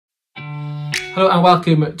Hello and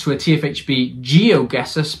welcome to a TFHB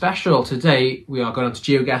GeoGuessr special. Today we are going on to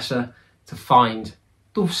GeoGuessr to find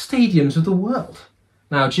the stadiums of the world.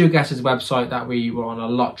 Now GeoGuessr is a website that we were on a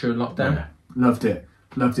lot during lockdown. Yeah, loved it.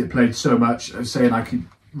 Played so much. I was saying I could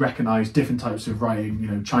recognise different types of writing, you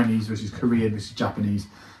know, Chinese versus Korean versus Japanese.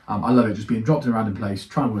 I love it, just being dropped in a random place,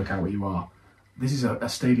 try and work out where you are. This is a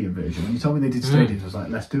stadium version. When you told me they did stadiums, I was like,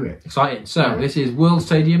 let's do it. Exciting. So this is world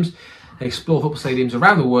stadiums. Explore football stadiums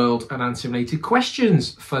around the world and answer related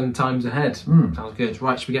questions. Fun times ahead. Sounds good.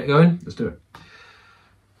 Right, should we get going? Let's do it.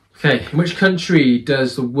 Okay, in which country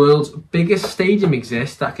does the world's biggest stadium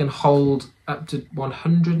exist that can hold up to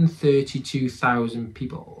 132,000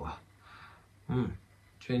 people? Do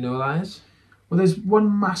you know what that is? Well, there's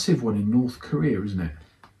one massive one in North Korea, isn't it?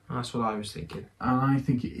 That's what I was thinking. And I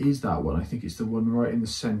think it is that one. I think it's the one right in the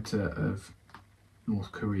centre of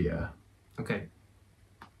North Korea. Okay.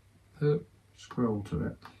 Scroll to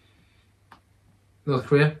it. North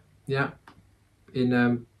Korea, yeah.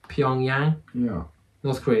 In Pyongyang. Yeah.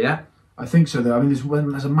 North Korea, yeah. I think so. Though. I mean,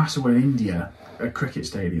 there's a massive one in India, a cricket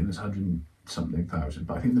stadium. There's 100-something thousand.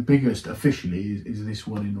 But I think the biggest officially is this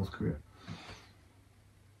one in North Korea.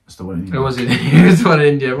 That's the one in India. It was it was the one in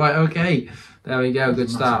India. Right, okay. There we go. Good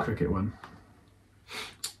start. Cricket one.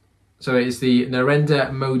 So it's the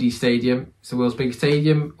Narendra Modi Stadium. It's the world's biggest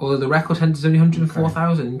stadium, although the record holder is only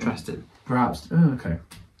 104,000. Interesting. Perhaps. Oh, okay.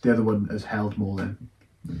 The other one has held more then.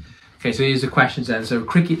 Okay, so here's the questions then. So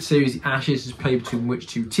cricket series the Ashes is played between which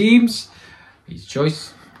two teams? Easy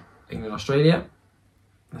choice. England, Australia.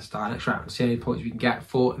 Let's start next round. See how many points we can get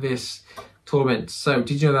for this tournament. So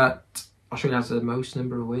did you know that Australia has the most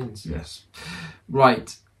number of wins? Yes.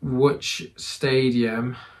 Right. Which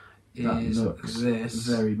stadium is this?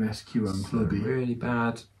 Very mesque and clubby. Really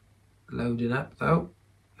bad loading up though.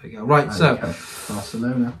 There we go. Right, so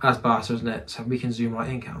Barcelona. that's Barca, isn't it? So we can zoom right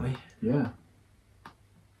in, can't we? Yeah.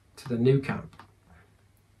 To the new camp.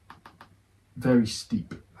 Very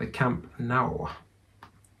steep. The Camp Nou.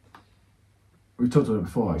 We talked about it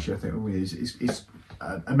before, actually. I think it's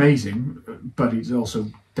amazing, but it's also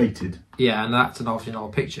dated. Yeah, and that's an obviously an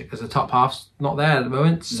old picture because the top half's not there at the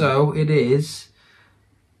moment. So it is.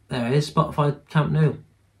 There it is. Spotify Camp Nou.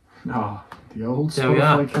 Ah, the old There we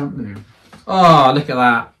are. Spotify Camp Nou. Oh, look at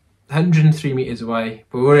that. 103 metres away,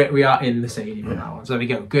 but we are in the stadium on that one. So there we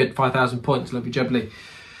go. Good. 5,000 points. Lovely jubbly.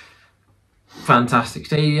 Fantastic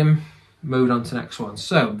stadium. Moving on to the next one.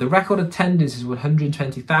 So the record attendance is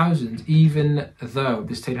 120,000, even though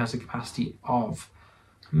the stadium has a capacity of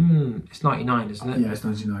it's 99, isn't it? Yeah, it's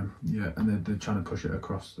 99. Yeah, and they're trying to push it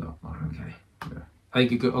across that line. Okay. Yeah. I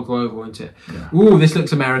think I'll go over, won't it? Yeah. Ooh, this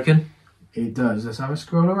looks American. It does. Let's have a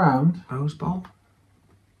scroll around. Rose Bowl.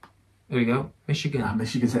 There we go. Michigan.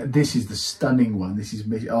 Michigan. This is the stunning one. This is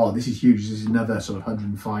this is huge. This is another sort of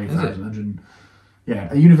 105,000. Yeah,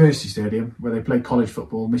 a university stadium where they play college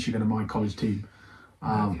football. Michigan are my college team.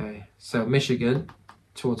 Okay, so Michigan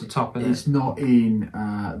towards the top. It's not in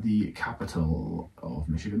the capital of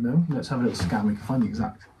Michigan though. Let's have a little scan. We can find the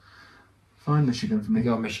exact. Find Michigan for me. We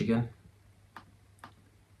got Michigan.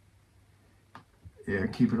 Yeah,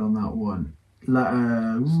 keep it on that one.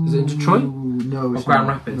 Is it in Detroit? No, it's Grand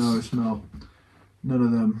not. Rapids? No, it's not. None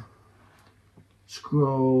of them.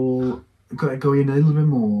 Scroll. Got to go in a little bit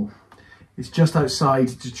more. It's just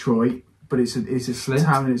outside Detroit, but it's a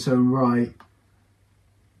town in its own right.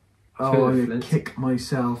 Oh, I'm going to kick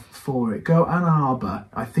myself for it. Go Ann Arbor.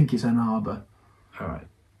 I think it's Ann Arbor. All right.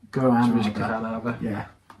 Go Ann Arbor. Ann Arbor. Yeah.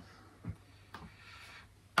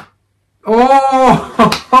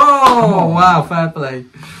 Oh, wow, fair play.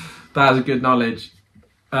 That is a good knowledge.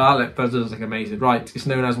 That does look amazing. Right, it's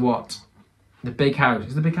known as what? The Big House.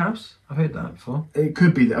 Is it the Big House? I've heard that before. It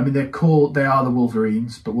could be. I mean, they are the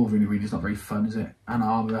Wolverines, but Wolverine Arena is not very fun, is it? Ann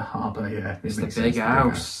Arbor, yeah. It's the Big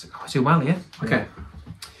House. Oh, it's well, yeah? Okay.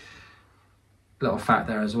 Little fact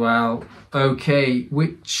there as well. Okay,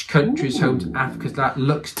 which country is home to Africa? That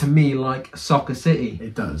looks to me like Soccer City.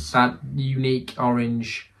 It does. That unique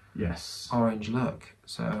orange. Yes. Orange look.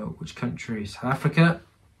 So, which country? South Africa.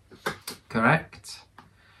 Correct.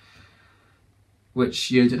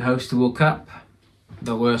 Which year did it host the World Cup?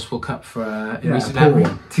 The worst World Cup for in recent memory.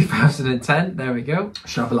 2010. There we go.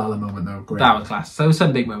 Shabalala moment though. Great. That was class. So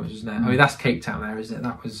some big moments, wasn't it? I mean, that's Cape Town there, isn't it?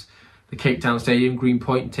 That was the Cape Town Stadium, Green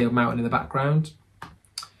Point and Tail Mountain in the background.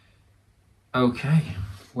 Okay.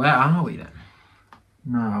 Where are we then?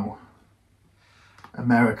 Now,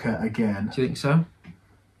 America again. Do you think so?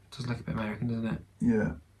 Does look a bit American, doesn't it?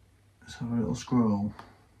 Yeah. Let's have a little scroll.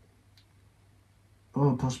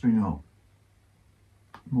 Oh, possibly not.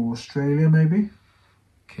 More Australia, maybe?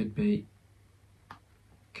 Could be.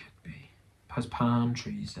 Has palm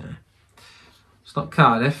trees there. It's not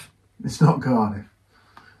Cardiff. It's not Cardiff.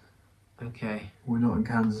 Okay. We're not in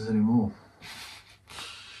Kansas anymore.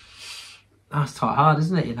 That's quite hard,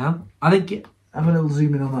 isn't it, you know? I think... Have a little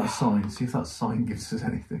zoom in on that sign. See if that sign gives us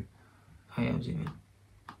anything. I am zooming.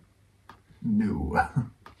 No.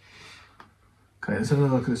 Okay, let's have a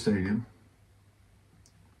look at the stadium.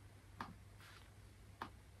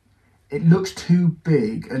 It looks too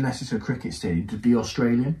big, unless it's a cricket stadium, to be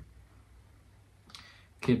Australian.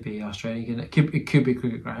 Could be Australian. It could be a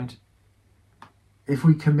cricket ground. If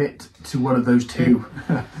we commit to one of those two,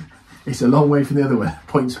 it's a long way from the other one,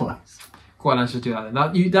 points-wise. Go on, let's just do that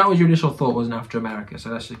then. That was your initial thought, wasn't after America, so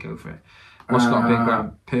let's just go for it. What's got a big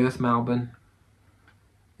ground? Perth, Melbourne?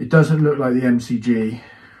 It doesn't look like the MCG.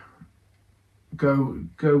 Go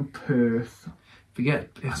Perth.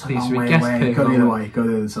 Forget That's Perth, a long so we way guess away. Perth. Go the other way. Go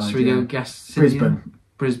the other side. So we go guess Sydney? Brisbane.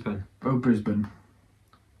 Brisbane. Oh, Brisbane.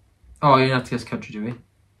 Oh, you don't have to guess country, do we?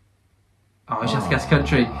 Oh, I just have to guess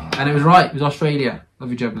country. And it was right. It was Australia. Love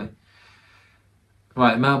you, jubbly.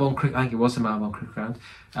 Right, Melbourne Cricket. I think it was the Melbourne Cricket Ground.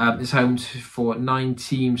 It's home for 9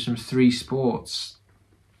 teams from 3 sports.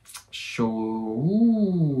 Sure.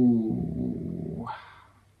 Ooh.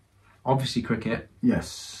 Obviously cricket.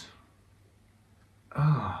 Yes.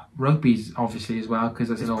 Oh, rugby's obviously as well, because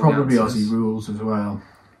that's It's an old probably answers. Aussie rules as well.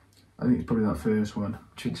 I think it's probably that first one. Do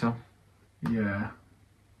you think so? Yeah.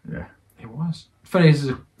 Yeah. It was. Funny, this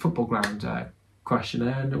is a football ground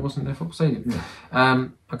questionnaire, and it wasn't a football stadium. Yeah.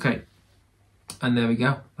 Okay. And there we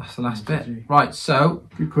go. That's the last bit. GG. Right, so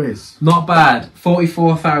Good quiz. not bad.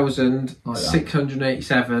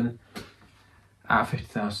 44,687 out of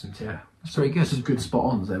 50,000. Yeah, that's very good. Some good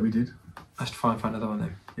spot-ons there we did. Let's try and find another one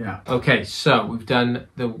then. Yeah. Okay, so we've done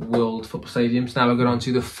the World Football Stadiums. Now we're going on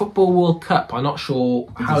to the Football World Cup. I'm not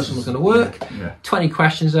sure how this one's going to work. Yeah. 20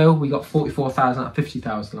 questions though. We got 44,000 out of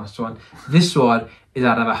 50,000 last one. This one is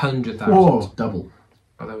out of 100,000. Whoa, double.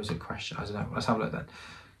 Oh, there was a question. I don't know. Let's have a look then.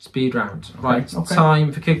 Speed round. Right, okay.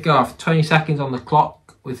 Time for kick-off. 20 seconds on the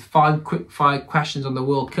clock with 5 quick fire questions on the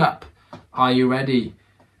World Cup. Are you ready?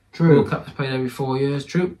 True. World Cup is played every 4 years.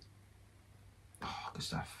 True. Oh, good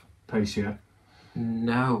stuff. Pace here.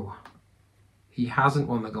 No. He hasn't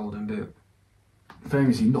won the Golden Boot.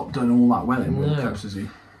 Famously not done all that well in World No. Cups, has he?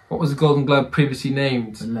 What was the Golden Glove previously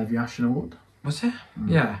named? The Levy Ashton Award. Was it?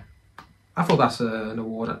 Yeah. I thought that's an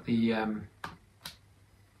award at the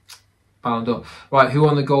Ballon d'Or. Right, who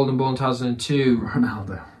won the Golden Ball in 2002?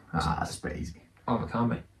 Ronaldo. That's a bit easy. Oh, it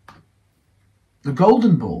can't be. The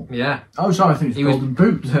Golden Ball? Yeah. Oh, sorry, I think it's He was- Golden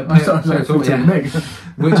Boot. Yeah, I thought sorry, it was yeah. Mick.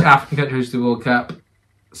 Which African country hosted the World Cup?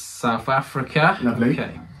 South Africa. Lovely.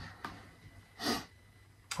 Okay.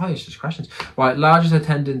 Oh, it's just questions. Right, largest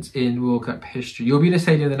attendance in World Cup history. You'll be in a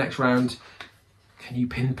stadium in the next round. Can you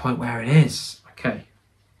pinpoint where it is? Okay.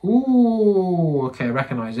 Ooh, okay, I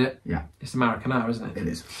recognise it. Yeah. It's the Maracanã, isn't it? It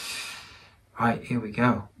is. Right, here we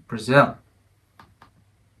go. Brazil.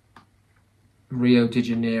 Rio de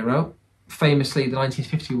Janeiro. Famously, the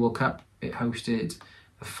 1950 World Cup, it hosted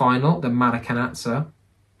the final, the Maracanã,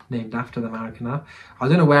 named after the Maracanã. I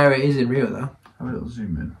don't know where it is in Rio, though. Have a little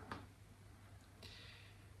zoom in.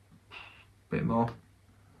 Bit more.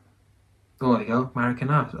 Oh, there you go.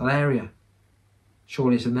 Maracanã, that area.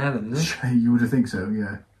 Surely it's in there then, is it? You would have think so,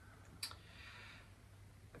 yeah.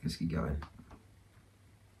 Let's keep going.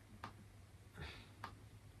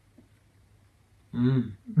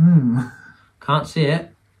 Can't see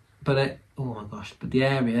it, but it. Oh my gosh! But the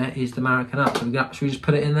area is the Maracanã. So should we just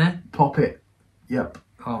put it in there? Pop it. Yep.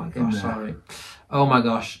 Oh my In gosh! there. Sorry. Oh my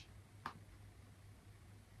gosh.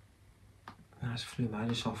 That's Fluminense. I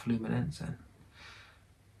just saw Fluminense then.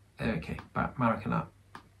 Okay, back Maracanã.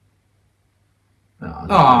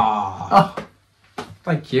 Oh,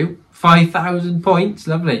 thank you. 5,000 points.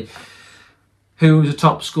 Lovely. Who was the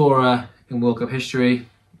top scorer in World Cup history?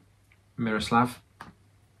 Miroslav.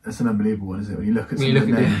 That's an unbelievable one, isn't it? When you look at When some you of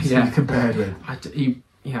look the at names it, yeah. he's compared with.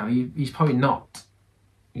 He's probably not.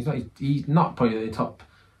 He's not probably in the top.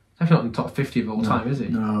 Definitely not in the top 50 of all time, is he?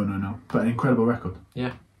 No. But an incredible record.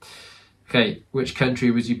 Yeah. Okay, which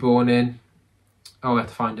country was he born in? Oh, I have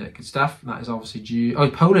to find it. Good stuff. That is obviously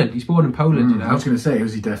Poland. He's born in Poland, you know. I was going to say,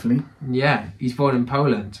 was he definitely? Yeah, he's born in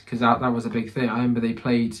Poland because that was a big thing. I remember they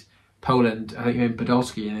played Poland. I think in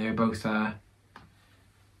Podolski, and they were both.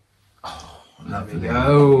 Lovely. There we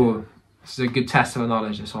go. This is a good test of our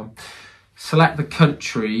knowledge. This one. Select the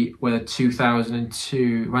country where the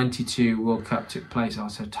 2022 World Cup took place. Oh,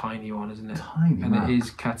 it's a tiny one, isn't it? Tiny And map. it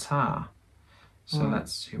is Qatar. So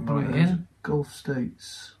let's zoom right in. Gulf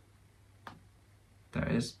states. There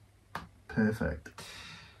it is. Perfect.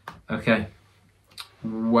 Okay.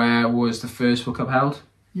 Where was the first World Cup held?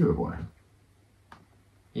 Uruguay.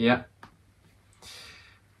 Yeah.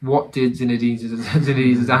 What did Zinedine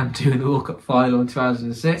Zidane do in the World Cup final in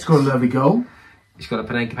 2006? Scored a lovely goal. He's got a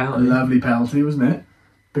Panenka A penalty. lovely penalty, wasn't it?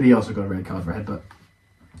 But he also got a red card for a headbutt.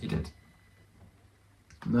 He did.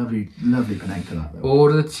 Lovely Panenka that though.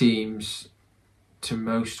 Order the teams to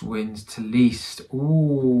most wins to least.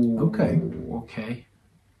 Ooh. Okay. Okay.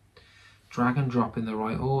 Drag and drop in the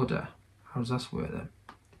right order. How does that work then?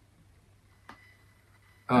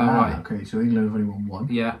 Right. Okay, so England have only won one.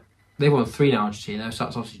 Yeah. They've won 3 now, Argentina, so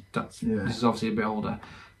Yeah. this is obviously a bit older.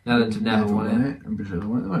 Netherlands have never won it. And Brazil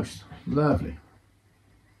won it the most. Lovely.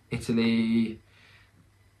 Italy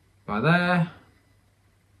by there.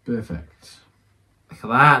 Perfect. Look at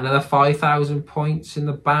that, another 5,000 points in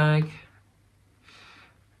the bag.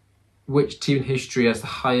 Which team in history has the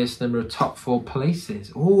highest number of top 4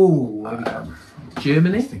 places? Oh, there we go.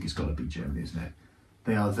 Germany? I think it's got to be Germany, isn't it?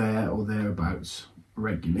 They are there or thereabouts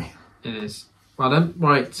regularly. It is. Well then,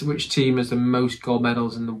 right, so which team has the most gold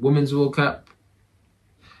medals in the Women's World Cup?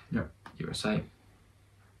 Yep. USA.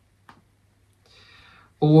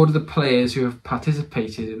 Order the players who have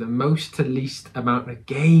participated in the most to least amount of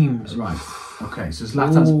games. Right. Okay, so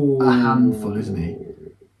Zlatan's a handful, isn't he?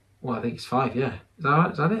 Well, I think it's 5, yeah. Is that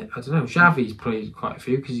right? Is that it? I don't know. Xavi's played quite a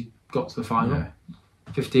few because he got to the final. Yeah.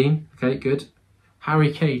 15. Okay, good.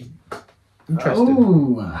 Harry Kane. Interesting.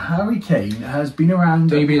 Oh, Harry Kane has been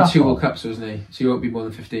around. He's been in 2 couple. World Cups, hasn't he? So he won't be more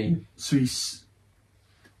than 15. So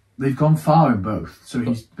they've gone far in both. So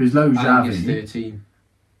he's below I think it's Xavi. 13.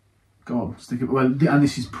 Go on, stick it. Well, and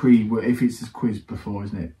this is if it's this quiz before,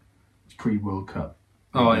 isn't it? It's pre-World Cup.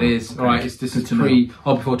 Oh, it is. Okay. All right, this is pre.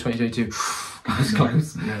 Oh, before 2022. That's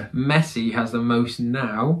close. Yeah. Messi has the most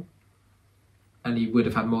now, and he would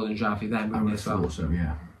have had more than Xavi then, I wouldn't would he, have as well? thought so,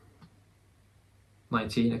 yeah.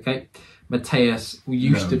 19, okay. Mateus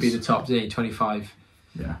used to be the top, didn't he? 25.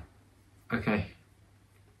 Yeah. Okay.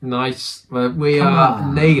 Nice. Well, we Come are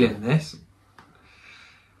on. nailing this.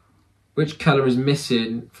 Which colour is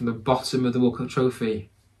missing from the bottom of the World Cup trophy?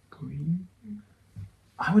 Green.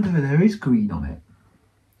 I wonder if there is green on it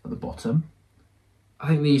at the bottom. I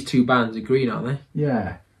think these 2 bands are green, aren't they?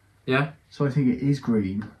 Yeah. Yeah? So I think it is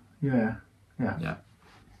green. Yeah. Yeah.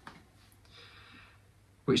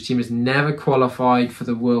 Which team has never qualified for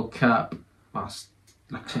the World Cup? Well, it's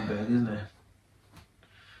Luxembourg, isn't it?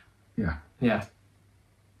 Yeah. Yeah.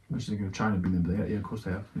 I was thinking of China being there, but yeah, of course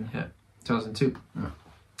they have. Yeah. 2002. Yeah.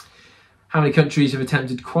 How many countries have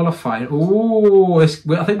attempted qualifying? Oh, I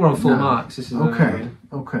think we're on full No. marks. This is Okay.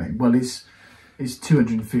 Okay. Well, it's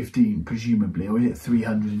 215 presumably, or is it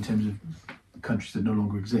 300 in terms of countries that no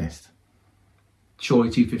longer exist? Surely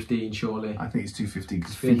 215. Surely. I think it's 215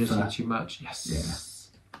 because 300 FIFA. is too much. Yes.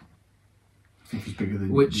 FIFA's bigger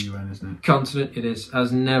than Which- the UN, isn't it? Continent it is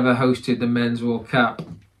has never hosted the Men's World Cup.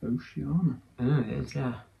 Oceania. It is,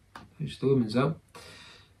 yeah. Who's the women's though?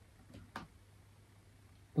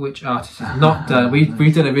 Which artist has not done?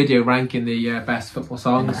 We've done a video ranking the best football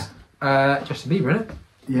songs. Justin Bieber, innit?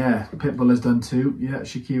 Yeah, Pitbull has done 2. Yeah,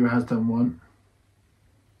 Shakira has done 1.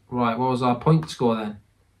 Right, what was our point score then?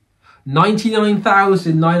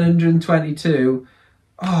 99,922.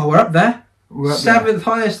 Oh, we're up there. We're up there. 7th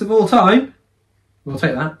highest of all time. We'll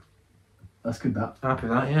take that. That's good, that. Happy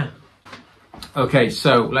with that, yeah. Okay,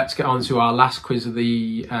 so let's get on to our last quiz of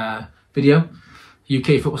the video.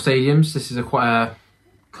 UK football stadiums. This is quite a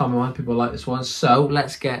common one. People like this one. So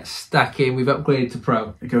let's get stuck in. We've upgraded to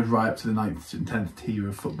pro. It goes right up to the 9th and 10th tier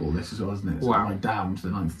of football, this as well, isn't it? It's Wow. right down to the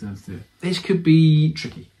 9th and 10th tier. This could be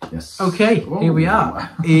tricky. Yes. Okay, here we Ooh.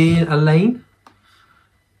 are. In a lane.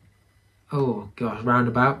 Oh, gosh,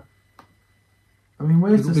 roundabout. I mean,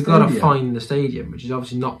 where's the We've got to stadium? find the stadium, which is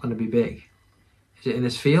obviously not going to be big. Is it in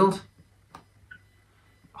this field?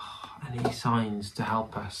 Oh, any signs to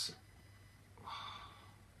help us? Oh,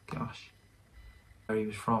 gosh. Where he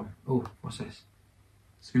was from. Oh, what's this?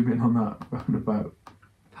 Zoom in on that roundabout.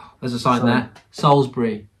 There's a sign there.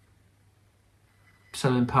 Salisbury.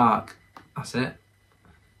 Selwyn Park. That's it.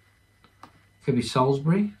 Could be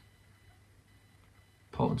Salisbury.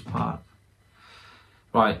 Portland's Park.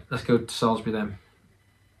 Right, let's go to Salisbury then.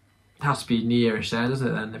 It has to be nearish there, doesn't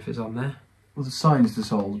it then, if it's on there? Well, the sign's to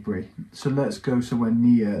Salisbury. So let's go somewhere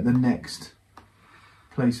near the next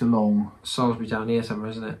place along. Salisbury down here somewhere,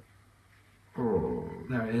 isn't it? Oh,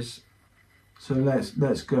 there it is. So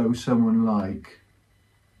let's go someone like...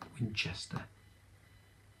 Winchester.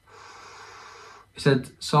 It said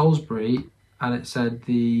Salisbury and it said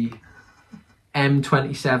the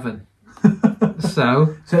M27.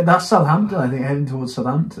 So that's Southampton, I think, heading towards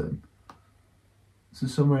Southampton. So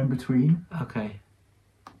somewhere in between. okay,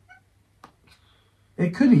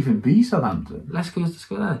 It could even be Southampton. let's go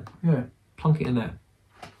there. Yeah. Plonk it in there.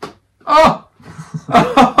 Oh!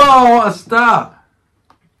 Oh, what a start.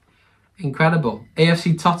 Incredible.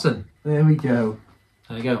 AFC Tottenham. There we go.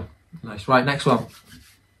 There you go. Nice. Right, next one.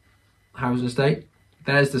 Housing estate.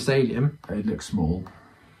 There's the stadium. It looks small.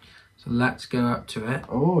 So let's go up to it.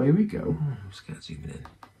 Oh, here we go. Let's get zooming in.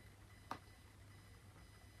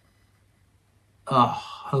 Oh,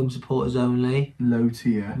 home supporters only. Low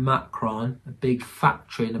tier. Macron. A big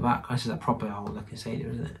factory in the back. This is a proper old looking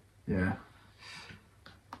stadium, isn't it? Yeah.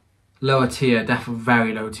 Lower tier. Definitely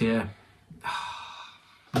very low tier.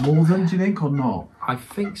 More than, do you think, or not? I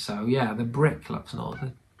think so, yeah. The brick looks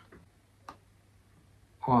northern.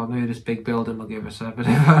 Well, maybe this big building will give us a bit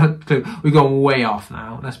of a clue. We've gone way off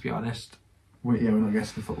now, let's be honest. Wait, yeah, we're not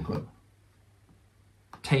guessing the football club.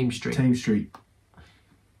 Thames Street. Thames Street.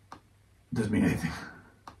 Doesn't mean anything.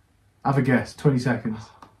 Have a guess, 20 seconds.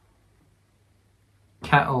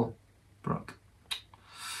 Kettlebrook.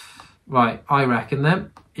 Right, I reckon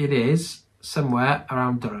then it is somewhere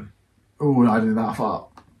around Durham. Oh, I didn't that far.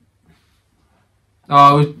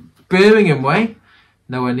 Oh, it was Birmingham way?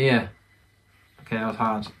 Nowhere near. Okay, that was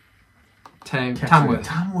hard. Tamworth.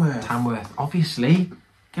 Tamworth, obviously.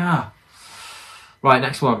 Yeah. Right,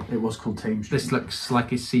 next one. It was called Thames Street. This looks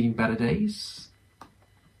like it's seen better days.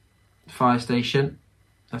 Fire station.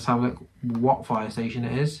 Let's have a look what fire station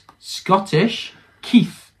it is. Scottish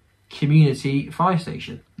Keith Community Fire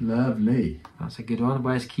Station. Lovely. That's a good one.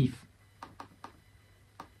 Where's Keith?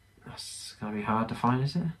 That's going to be hard to find,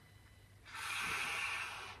 is it?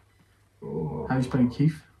 Oh. How are you spelling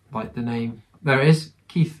Keith? Like the name. There it is.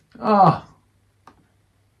 Keith. Ah.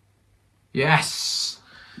 Yes.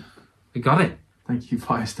 We got it. Thank you,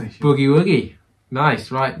 fire station. Boogie woogie.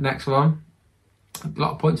 Nice. Right, next one. A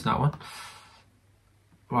lot of points in that one.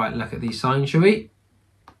 Right, look at these signs, shall we?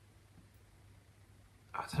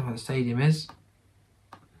 I don't know where the stadium is.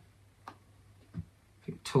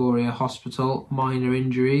 Victoria Hospital, minor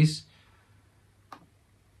injuries.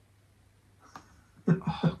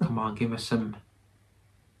 Oh, come on, give us some.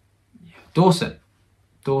 Dorset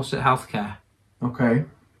Healthcare. Okay.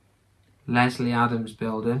 Leslie Adams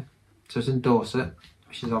Building. So it's in Dorset,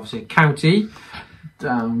 which is obviously a county.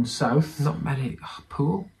 Down south. Not many. Oh,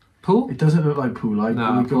 Pool? It doesn't look like Pool. Like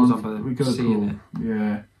No, we Pool's go, up we go to sea, Pool. innit?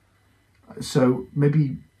 Yeah. So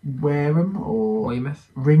maybe Wareham or Weymouth.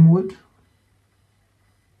 Ringwood.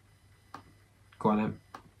 Go on then.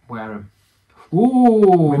 Wareham.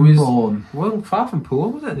 Ooh, Wimborne. Wasn't far from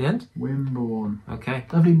Pool, was it in the end? Wimborne. Okay.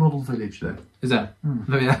 Lovely model village there. Is there? Mm.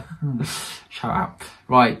 Oh yeah. Shout out.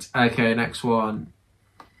 Right, okay, next one.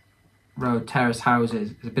 Road terrace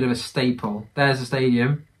houses. It's a bit of a staple. There's the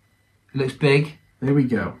stadium. It looks big. There we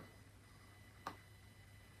go.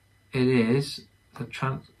 It is the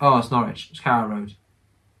oh, it's Norwich. It's Carrow Road.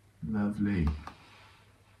 Lovely.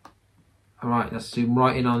 Alright, let's zoom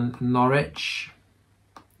right in on Norwich.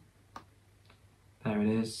 There it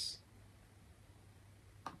is.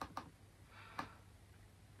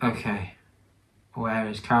 Okay. Where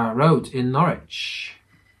is Carrow Road? In Norwich.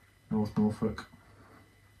 North Norfolk.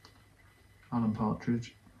 Alan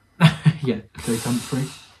Partridge. Yeah. Jake Humphrey.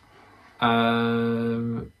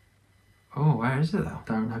 Oh, where is it though?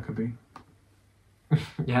 Darren Huckabee.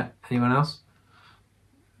 Yeah. Anyone else?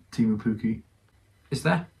 Timu Pukki. Is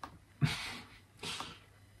there?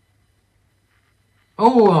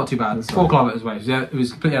 Oh, not too bad. 4 kilometres away. So yeah, it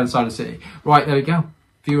was completely outside the city. Right, there we go.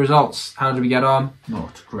 Few results. How did we get on?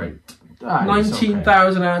 Not great.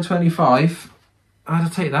 19,025.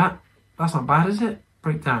 I'd take that. That's not bad, is it?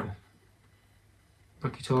 Breakdown.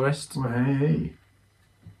 Rookie tourist. Well, hey.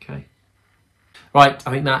 Okay. Right, I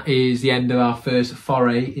think that is the end of our first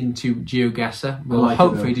foray into GeoGuessr. We'll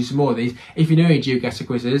hopefully do some more of these. If you know any GeoGuessr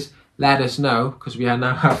quizzes, let us know, because we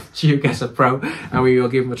now have GeoGuessr Pro, and we will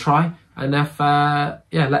give them a try. And if, yeah,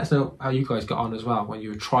 let us know how you guys got on as well when you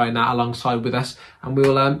were trying that alongside with us. And we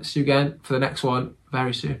will see you again for the next one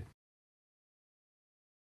very soon.